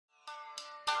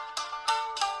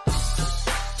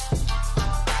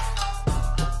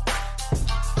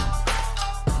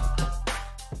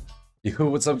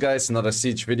Yo, what's up guys? Another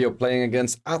Siege video playing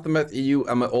against Aftermath EU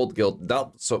and my old guild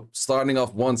Dub. So starting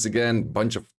off once again,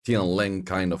 bunch of Tian Ling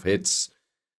kind of hits.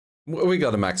 We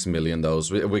gotta Maximilian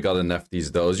those, we gotta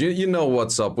Nefties those. You know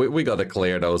what's up, we gotta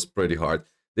clear those pretty hard.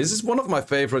 This is one of my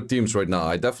favorite teams right now.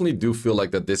 I definitely do feel like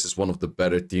that this is one of the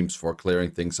better teams for clearing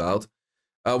things out.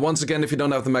 Once again, if you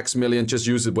don't have the Maximilian, just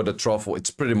use it with a truffle. It's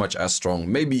pretty much as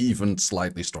strong, maybe even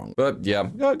slightly strong. But yeah,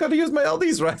 I gotta use my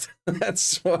LDs, right?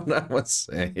 That's what I was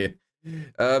saying.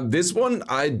 This one,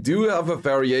 I do have a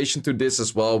variation to this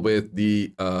as well with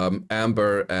the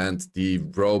Amber and the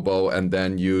Robo and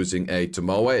then using a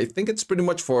Tomoe. I think it's pretty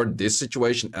much for this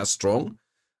situation as strong.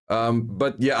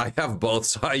 But yeah, I have both,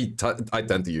 so I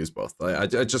tend to use both. I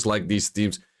just like these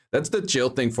teams. That's the chill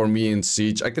thing for me in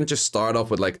Siege. I can just start off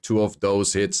with like 2 of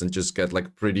those hits and just get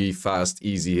like pretty fast,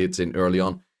 easy hits in early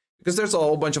on. Because there's a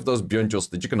whole bunch of those Björnjos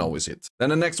that you can always hit. Then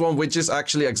the next one, which is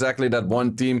actually exactly that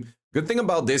one team. Good thing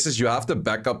about this is you have the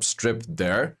backup strip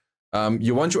there.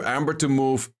 You want your Amber to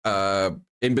move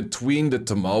in between the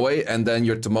Tomoe, and then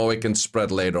your Tomoe can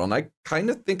spread later on. I kind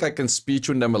of think I can speed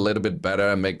tune them a little bit better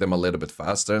and make them a little bit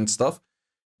faster and stuff.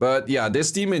 But yeah,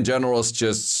 this team in general is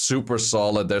just super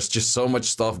solid. There's just so much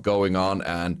stuff going on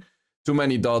and too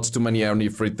many dots, too many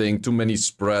everything, too many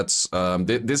spreads.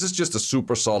 This is just a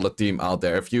super solid team out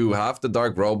there. If you have the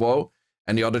Dark Robo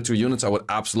and the other 2 units, I would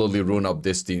absolutely rune up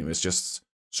this team. It's just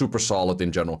super solid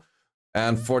in general.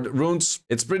 And for the runes,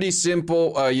 it's pretty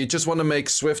simple. You just want to make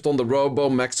Swift on the Robo,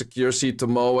 max accuracy,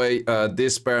 Tomoe,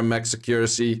 Despair, max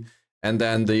accuracy, and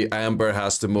then the Amber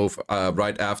has to move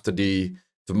right after the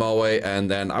Tomoe, and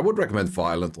then I would recommend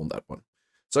Violent on that one.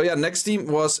 So yeah, next team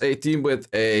was a team with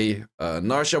a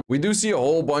Narsha. We do see a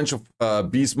whole bunch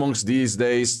of Beast Monks these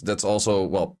days. That's also,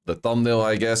 well, the thumbnail,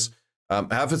 I guess.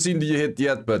 Haven't seen the hit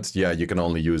yet, but yeah, you can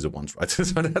only use it once, right?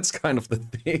 So that's kind of the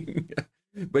thing.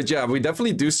 But yeah, we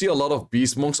definitely do see a lot of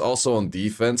Beast Monks also on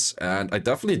defense, and I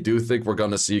definitely do think we're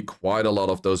gonna see quite a lot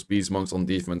of those Beast Monks on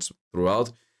defense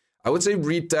throughout. I would say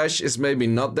Ritash is maybe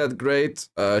not that great.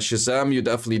 Shazam, you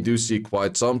definitely do see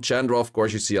quite some. Chandra, of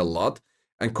course, you see a lot.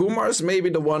 And Kumar is maybe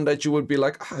the one that you would be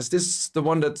like, is this the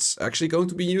one that's actually going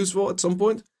to be useful at some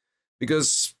point?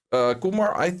 Because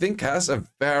Kumar, I think, has a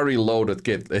very loaded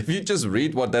kit. If you just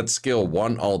read what that skill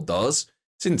 1 all does,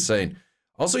 it's insane.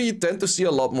 Also, you tend to see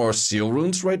a lot more Seal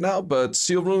Runes right now, but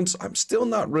Seal Runes, I'm still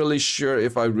not really sure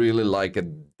if I really like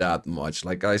it that much.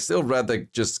 Like, I still rather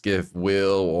just give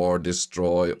Will or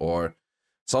Destroy or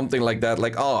something like that.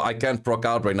 Like, oh, I can't proc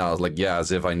out right now. I was like, yeah,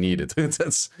 as if I need it.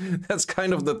 That's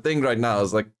kind of the thing right now.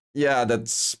 It's like, yeah,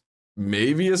 that's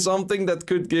maybe something that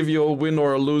could give you a win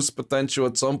or a lose potential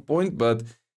at some point, but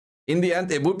in the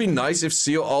end, it would be nice if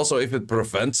Seal also, if it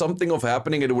prevents something of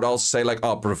happening, it would also say like,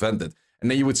 oh, prevent it. And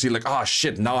then you would see like, oh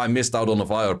shit, now I missed out on a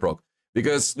fire proc.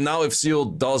 Because now if Seal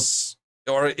does,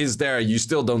 or is there, you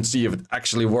still don't see if it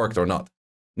actually worked or not.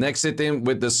 Next hit in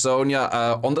with the Sonya.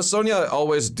 On the Sonya, I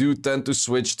always do tend to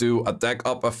switch to attack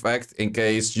up effect in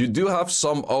case you do have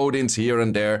some Odins here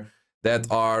and there that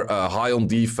are high on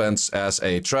defense as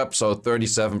a trap. So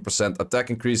 37%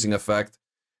 attack increasing effect.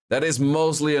 That is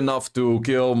mostly enough to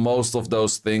kill most of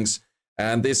those things.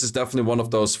 And this is definitely one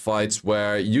of those fights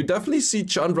where you definitely see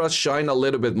Chandra shine a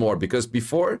little bit more. Because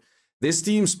before, this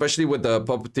team, especially with the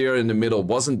Puppeteer in the middle,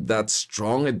 wasn't that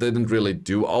strong. It didn't really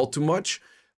do all too much.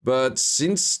 But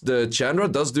since the Chandra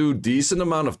does do decent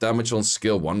amount of damage on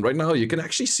skill 1 right now, you can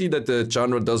actually see that the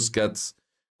Chandra does get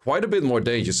quite a bit more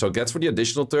danger. So gets for the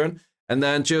additional turn. And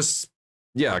then just,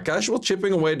 yeah, casual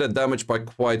chipping away that damage by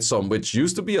quite some, which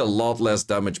used to be a lot less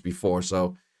damage before.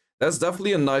 So that's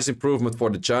definitely a nice improvement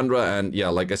for the Chandra. And yeah,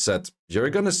 like I said,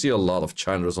 you're gonna see a lot of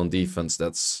Chandras on defense.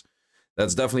 That's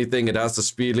definitely a thing. It has the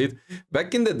speed lead.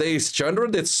 Back in the days, Chandra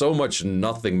did so much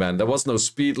nothing, man. There was no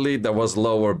speed lead. There was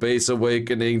lower base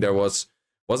awakening. There was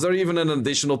there even an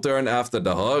additional turn after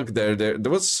the hug? There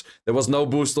was no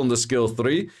boost on the skill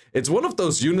 3. It's one of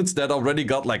those units that already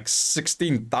got like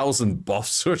 16,000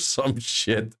 buffs or some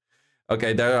shit.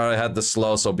 Okay, there I had the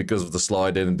slow, so because of the slow,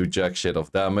 I didn't do jack shit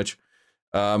of damage.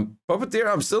 Puppeteer,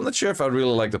 I'm still not sure if I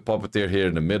really like the Puppeteer here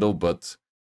in the middle, but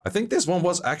I think this one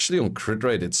was actually on crit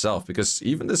rate itself, because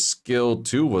even the skill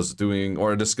 2 was doing,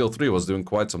 or the skill 3 was doing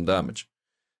quite some damage.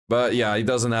 But yeah, he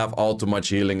doesn't have all too much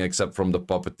healing except from the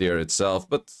Puppeteer itself,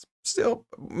 but still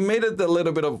made it a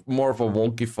little bit of more of a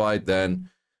wonky fight than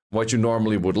what you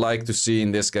normally would like to see.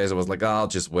 In this case, I was like, I'll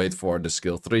just wait for the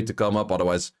skill 3 to come up,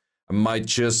 otherwise I might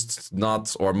just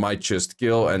not, or might just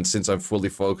kill, and since I'm fully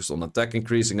focused on attack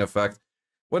increasing effect,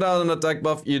 Without an attack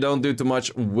buff, you don't do too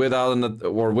much. Without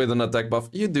with an attack buff,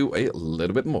 you do a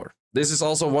little bit more. This is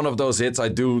also one of those hits I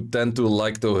do tend to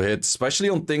like to hit, especially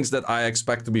on things that I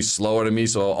expect to be slower than me.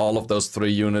 So all of those 3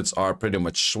 units are pretty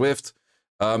much swift.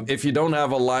 If you don't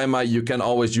have a Lima, you can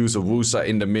always use a Wusa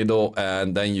in the middle,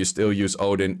 and then you still use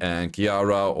Odin and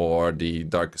Kiara or the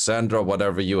Dark Cassandra,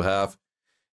 whatever you have.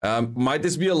 Might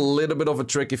this be a little bit of a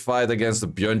tricky fight against the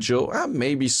Byuncho?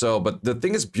 Maybe so, but the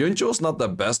thing is, Byuncho is not the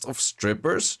best of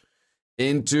strippers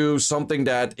into something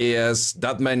that is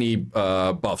that many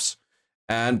buffs.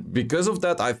 And because of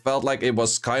that, I felt like it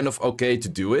was kind of okay to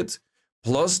do it.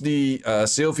 Plus, the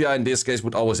Sylvia in this case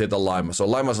would always hit a Lima. So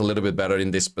Lima's a little bit better in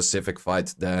this specific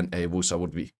fight than a Wusa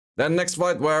would be. Then next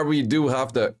fight where we do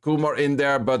have the Kumar in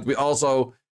there, but we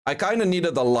also... I kind of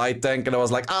needed a light tank, and I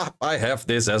was like, I have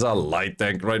this as a light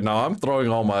tank right now. I'm throwing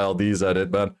all my LDs at it,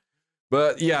 man.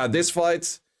 But yeah, this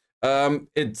fight,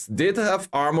 it did have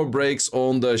armor breaks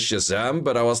on the Shazam,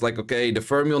 but I was like, okay, the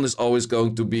Fermion is always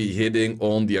going to be hitting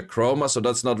on the Akroma, so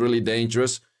that's not really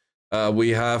dangerous. We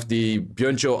have the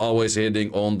Byuncho always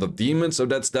hitting on the Demon, so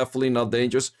that's definitely not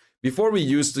dangerous. Before, we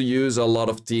used to use a lot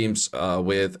of teams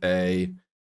with a,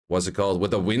 what's it called,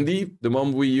 with a Windy, the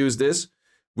moment we use this.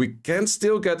 We can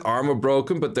still get armor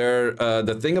broken, but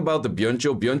the thing about the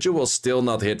Byuncho will still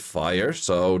not hit fire,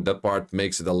 so that part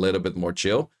makes it a little bit more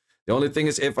chill. The only thing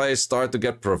is, if I start to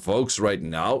get provokes right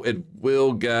now, it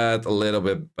will get a little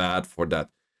bit bad for that.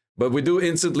 But we do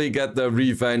instantly get the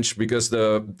revenge, because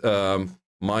the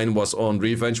mine was on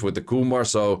revenge with the Kumar,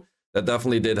 so that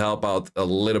definitely did help out a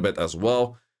little bit as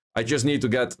well. I just need to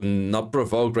get not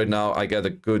provoked right now. I get a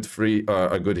good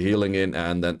a good healing in,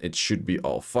 and then it should be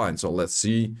all fine. So let's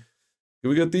see. Do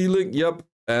we get the healing? Yep.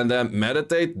 And then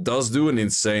Meditate does do an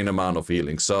insane amount of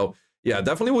healing. So yeah,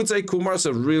 definitely would say Kumar is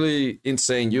a really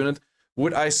insane unit.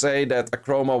 Would I say that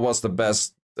Akroma was the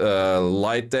best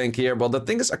light tank here? Well, the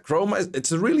thing is, Akroma,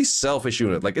 it's a really selfish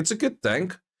unit. Like, it's a good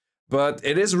tank, but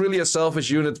it is really a selfish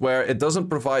unit where it doesn't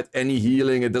provide any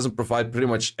healing. It doesn't provide pretty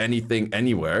much anything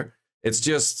anywhere. It's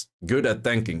just good at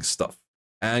tanking stuff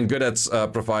and good at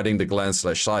providing the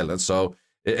glance/silence. So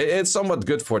it's somewhat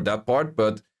good for that part.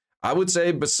 But I would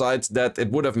say besides that,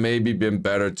 it would have maybe been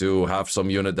better to have some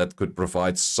unit that could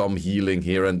provide some healing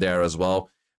here and there as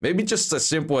well. Maybe just as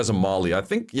simple as a Molly. I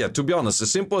think, yeah, to be honest, as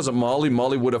simple as a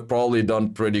Molly would have probably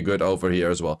done pretty good over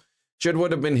here as well. Shit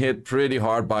would have been hit pretty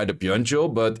hard by the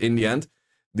Byuncho, but in the end,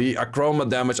 the Akroma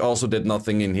damage also did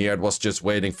nothing in here. It was just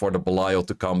waiting for the Belial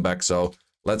to come back, so...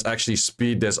 Let's actually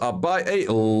speed this up by a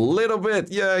little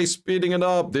bit. Yay, speeding it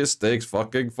up. This takes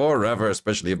fucking forever,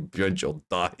 especially if Byuncho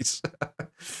dies.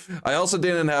 I also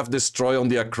didn't have Destroy on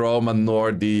the Akroma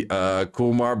nor the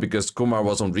Kumar, because Kumar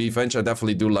was on Revenge. I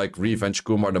definitely do like Revenge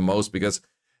Kumar the most, because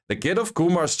the kit of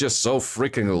Kumar is just so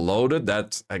freaking loaded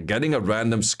that getting a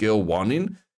random skill 1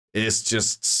 in is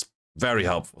just very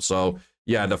helpful. So...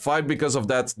 yeah, the fight because of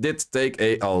that did take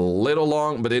a little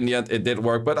long, but in the end it did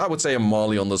work. But I would say a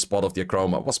Molly on the spot of the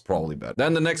Akroma was probably better.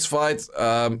 Then the next fight,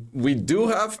 we do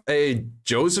have a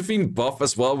Josephine buff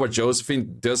as well, where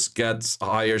Josephine does get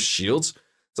higher shields.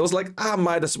 So I was like, I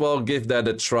might as well give that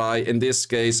a try. In this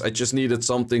case, I just needed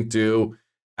something to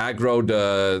aggro the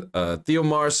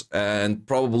Theomars and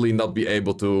probably not be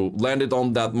able to land it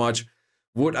on that much.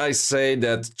 Would I say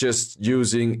that just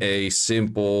using a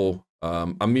simple...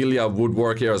 Amelia would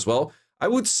work here as well? I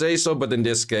would say so, but in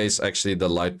this case, actually, the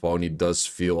Light Pony does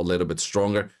feel a little bit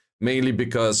stronger. Mainly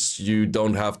because you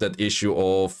don't have that issue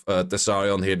of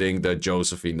Thessarion hitting the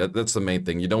Josephine. That's the main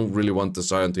thing. You don't really want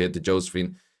Thessarion to hit the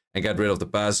Josephine and get rid of the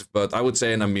passive. But I would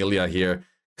say an Amelia here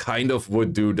kind of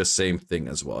would do the same thing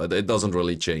as well. It doesn't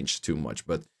really change too much.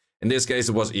 But in this case,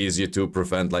 it was easier to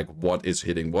prevent like what is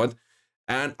hitting what.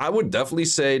 And I would definitely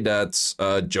say that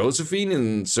Josephine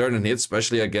in certain hits,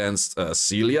 especially against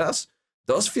Celia's,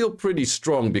 does feel pretty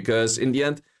strong, because in the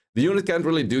end, the unit can't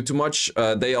really do too much.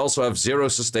 They also have 0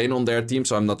 sustain on their team,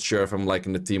 so I'm not sure if I'm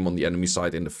liking the team on the enemy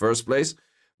side in the first place.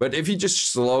 But if you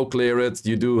just slow clear it,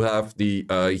 you do have the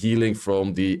healing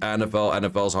from the NFL.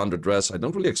 NFL's 100 res. I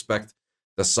don't really expect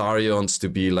the Sarions to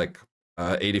be like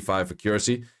 85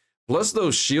 accuracy. Plus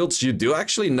those shields, you do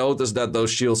actually notice that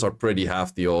those shields are pretty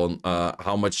hefty on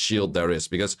how much shield there is.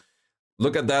 Because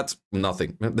look at that,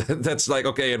 nothing. That's like,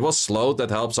 okay, it was slow, that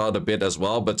helps out a bit as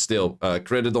well. But still,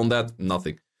 credit on that,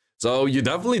 nothing. So you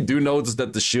definitely do notice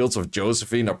that the shields of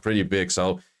Josephine are pretty big.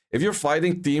 So if you're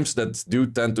fighting teams that do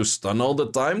tend to stun all the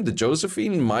time, the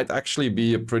Josephine might actually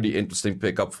be a pretty interesting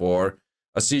pickup for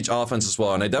a siege offense as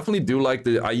well. And I definitely do like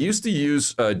I used to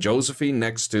use Josephine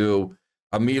next to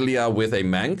Amelia with a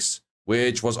Manx,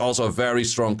 which was also a very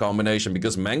strong combination,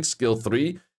 because Manx skill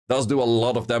 3 does do a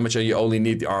lot of damage and you only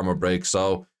need the armor break.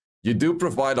 So you do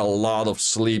provide a lot of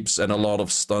sleeps and a lot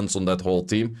of stuns on that whole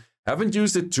team. Haven't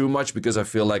used it too much because I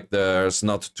feel like there's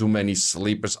not too many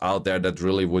sleepers out there that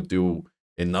really would do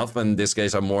enough. In this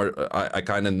case, I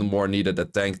kind of more needed a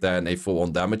tank than a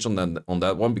full-on damage on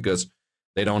that one because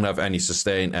they don't have any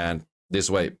sustain, and this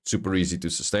way, super easy to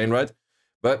sustain, right?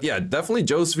 But yeah, definitely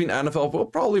Josephine NFL will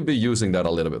probably be using that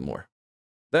a little bit more.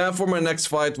 Then for my next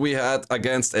fight, we had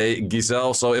against a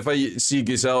Giselle. So if I see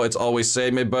Giselle, it's always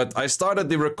save me. But I started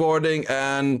the recording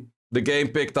and the game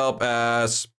picked up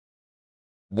as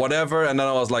whatever. And then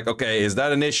I was like, okay, is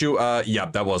that an issue? Yeah,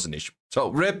 that was an issue. So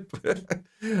rip.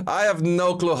 I have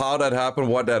no clue how that happened,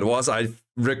 what that was. I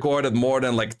recorded more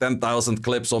than like 10,000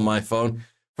 clips on my phone.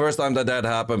 First time that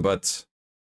happened, but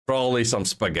probably some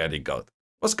spaghetti goat.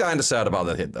 Was kind of sad about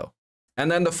that hit though. And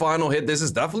then the final hit, this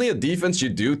is definitely a defense you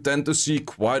do tend to see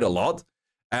quite a lot.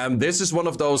 And this is one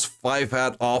of those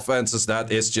 5-hat offenses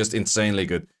that is just insanely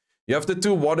good. You have the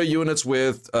 2 water units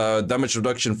with damage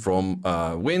reduction from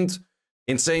wind,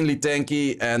 insanely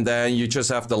tanky, and then you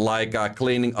just have the Leica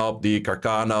cleaning up the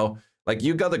Carcano. Like,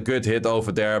 you got a good hit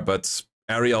over there, but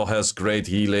Ariel has great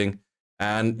healing.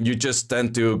 And you just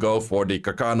tend to go for the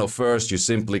Carcano first, you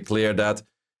simply clear that.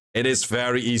 It is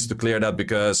very easy to clear that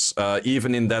because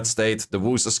even in that state, the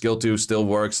Wusa skill 2 still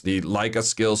works, the Leica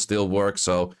skill still works,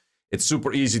 so it's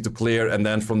super easy to clear, and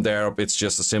then from there up, it's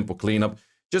just a simple cleanup.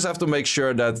 Just have to make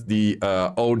sure that the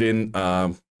Odin,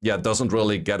 doesn't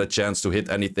really get a chance to hit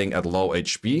anything at low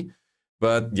HP,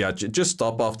 but yeah, just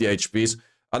top off the HPs.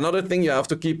 Another thing you have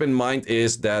to keep in mind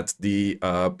is that the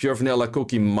Pure Vanilla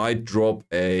Cookie might drop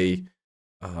a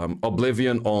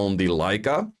Oblivion on the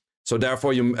Leica. So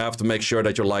therefore, you have to make sure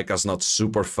that your Leica is not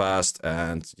super fast.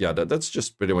 And yeah, that's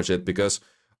just pretty much it. Because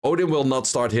Odin will not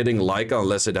start hitting Leica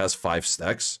unless it has 5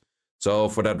 stacks. So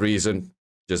for that reason,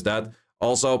 just that.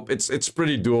 Also, it's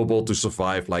pretty doable to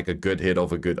survive like a good hit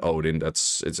of a good Odin.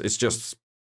 It's just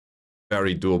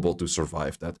very doable to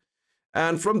survive that.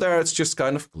 And from there, it's just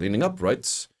kind of cleaning up,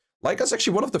 right? Leica's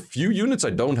actually one of the few units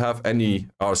I don't have any...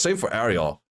 same for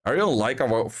Ariel. Ariel and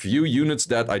Leica are a few units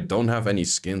that I don't have any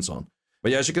skins on.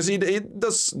 But yeah, as you can see, it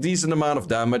does decent amount of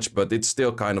damage, but it's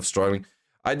still kind of struggling.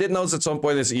 I did notice at some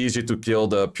point it's easier to kill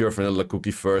the Pure Vanilla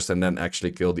Cookie first and then actually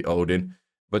kill the Odin.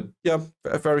 But yeah,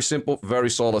 very simple,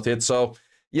 very solid hit. So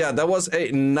yeah, that was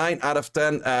a 9 out of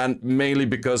 10, and mainly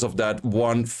because of that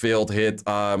one failed hit.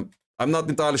 I'm not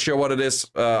entirely sure what it is.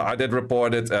 I did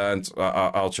report it, and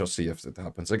I'll just see if it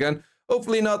happens again.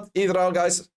 Hopefully not. Either out,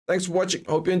 guys. Thanks for watching.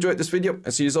 Hope you enjoyed this video,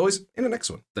 and see you as always in the next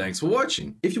one. Thanks for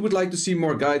watching. If you would like to see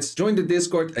more guides, join the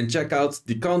Discord and check out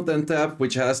the content tab,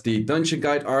 which has the dungeon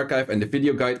guide archive and the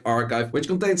video guide archive, which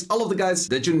contains all of the guides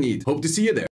that you need. Hope to see you there.